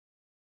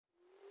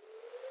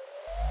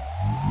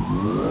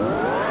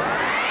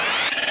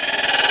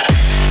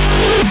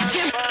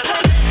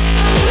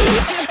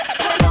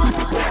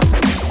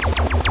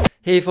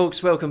Hey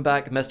folks, welcome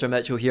back, Mr.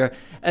 Mitchell here.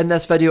 In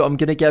this video I'm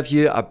going to give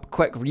you a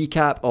quick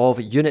recap of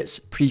units,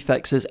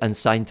 prefixes and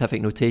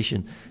scientific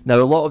notation. Now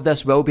a lot of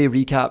this will be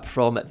recap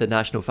from the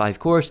National 5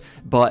 course,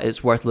 but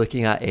it's worth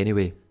looking at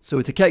anyway. So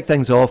to kick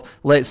things off,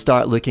 let's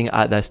start looking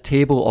at this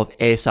table of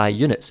SI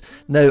units.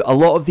 Now a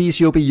lot of these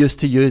you'll be used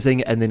to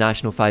using in the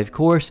National 5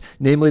 course,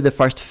 namely the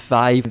first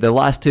 5. The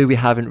last 2 we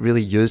haven't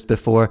really used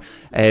before,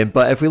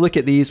 but if we look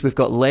at these, we've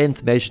got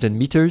length measured in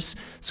meters.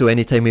 So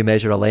anytime we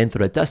measure a length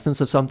or a distance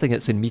of something,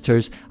 it's in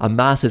meters. A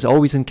mass is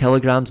always in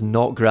kilograms,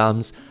 not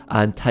grams,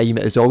 and time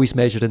is always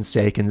measured in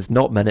seconds,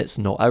 not minutes,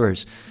 not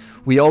hours.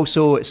 We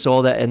also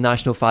saw that in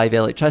National 5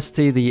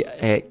 electricity,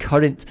 the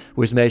current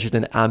was measured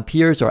in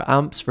amperes, or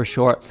amps for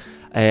short,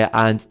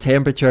 and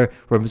temperature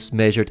was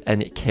measured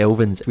in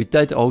kelvins. We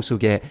did also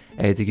get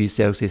degrees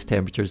Celsius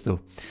temperatures though.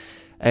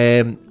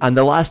 And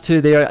the last 2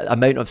 there,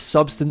 amount of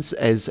substance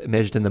is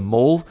measured in the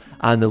mole,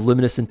 and the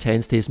luminous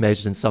intensity is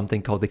measured in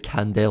something called the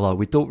candela.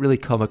 We don't really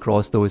come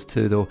across those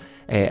 2 though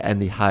in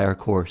the higher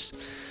course.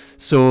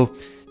 So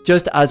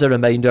just as a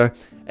reminder,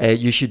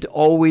 you should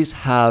always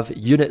have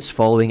units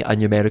following a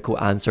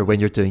numerical answer when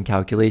you're doing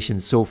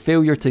calculations. So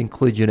failure to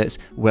include units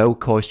will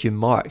cost you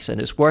marks, and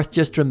it's worth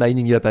just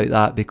reminding you about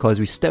that because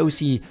we still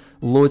see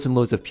loads and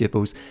loads of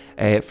pupils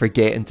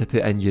forgetting to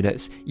put in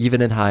units,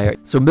 even in higher.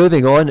 So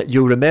moving on,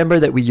 you'll remember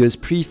that we use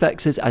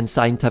prefixes and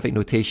scientific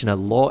notation a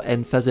lot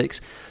in physics.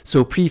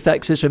 So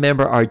prefixes,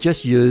 remember, are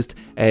just used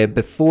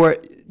before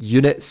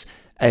units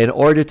in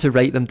order to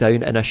write them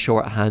down in a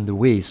shorthand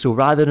way. So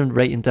rather than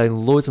writing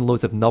down loads and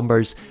loads of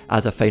numbers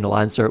as a final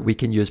answer, we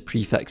can use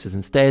prefixes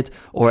instead,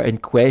 or in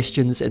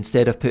questions,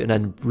 instead of putting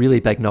in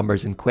really big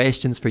numbers in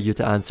questions for you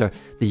to answer,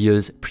 they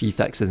use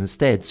prefixes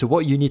instead. So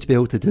what you need to be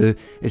able to do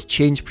is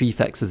change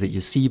prefixes that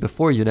you see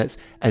before units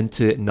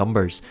into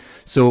numbers.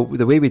 So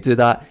the way we do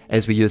that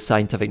is we use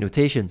scientific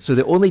notation. So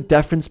the only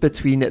difference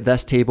between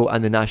this table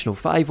and the National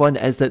 5 one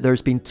is that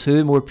there's been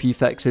 2 more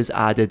prefixes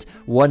added,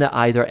 one at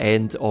either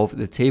end of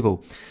the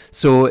table.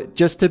 So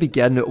just to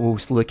begin, we'll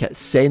look at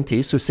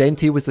centi. So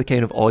centi was the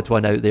kind of odd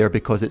one out there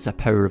because it's a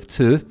power of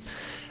 2.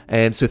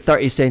 So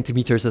 30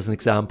 centimeters as an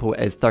example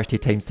is 30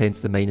 times 10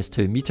 to the minus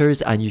 2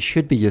 meters, and you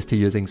should be used to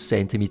using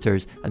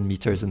centimeters and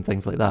meters and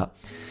things like that.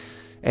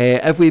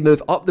 If we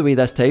move up the way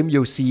this time,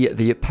 you'll see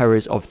the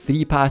powers of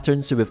 3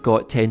 patterns. So we've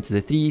got 10 to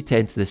the 3,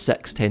 10 to the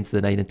 6, 10 to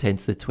the 9 and 10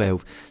 to the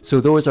 12. So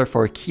those are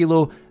for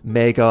kilo,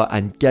 mega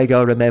and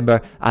giga,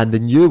 remember, and the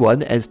new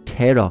one is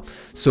tera.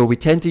 So we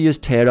tend to use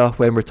tera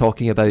when we're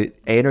talking about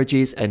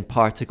energies and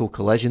particle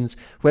collisions,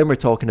 when we're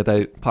talking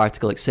about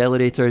particle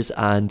accelerators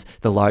and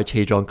the Large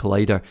Hadron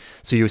Collider.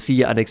 So you'll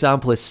see an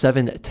example is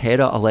 7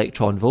 tera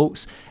electron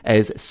volts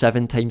is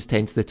 7 times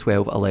 10 to the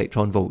 12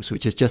 electron volts,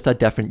 which is just a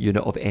different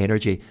unit of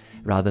energy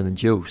rather than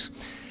joules.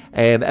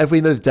 If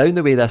we move down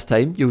the way this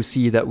time, you'll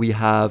see that we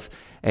have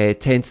 10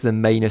 to the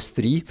minus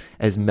 3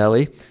 is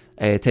milli,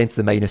 10 to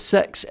the minus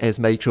 6 is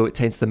micro,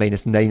 10 to the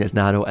minus 9 is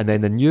nano, and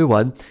then the new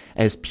one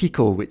is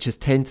pico, which is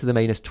 10 to the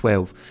minus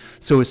 12.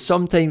 So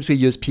sometimes we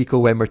use pico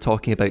when we're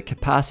talking about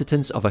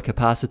capacitance of a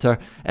capacitor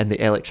in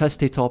the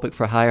electricity topic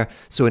for higher.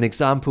 So an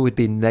example would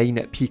be 9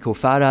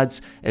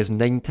 picofarads is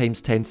 9 times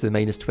 10 to the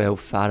minus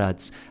 12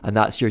 farads, and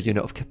that's your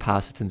unit of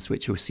capacitance,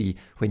 which you'll see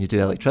when you do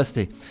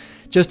electricity.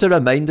 Just a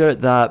reminder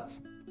that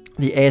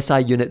the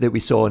SI unit that we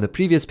saw on the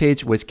previous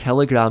page was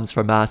kilograms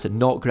for mass and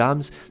not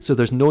grams, so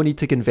there's no need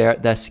to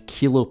convert this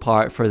kilo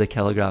part for the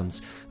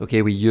kilograms.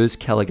 Okay, we use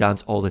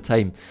kilograms all the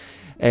time.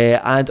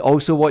 And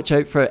also watch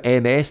out for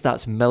ms,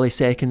 that's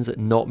milliseconds,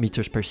 not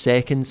meters per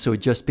second, so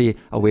just be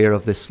aware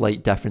of the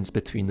slight difference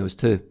between those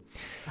 2.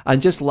 And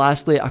just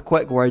lastly, a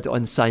quick word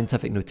on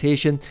scientific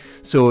notation.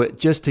 So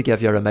just to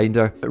give you a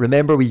reminder,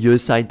 remember we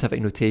use scientific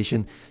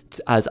notation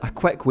as a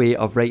quick way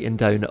of writing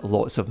down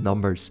lots of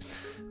numbers.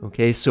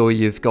 Okay, so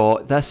you've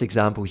got this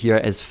example here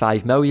is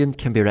 5 million,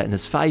 can be written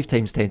as 5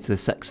 times 10 to the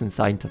 6 in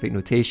scientific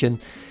notation.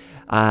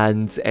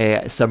 And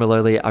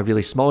similarly, a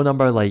really small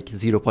number like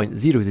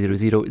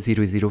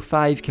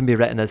 0.000005 can be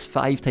written as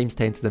 5 times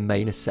 10 to the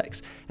minus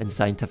 6 in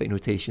scientific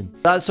notation.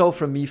 That's all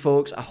from me,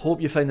 folks. I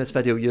hope you found this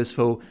video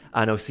useful,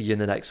 and I'll see you in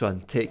the next one.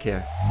 Take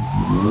care.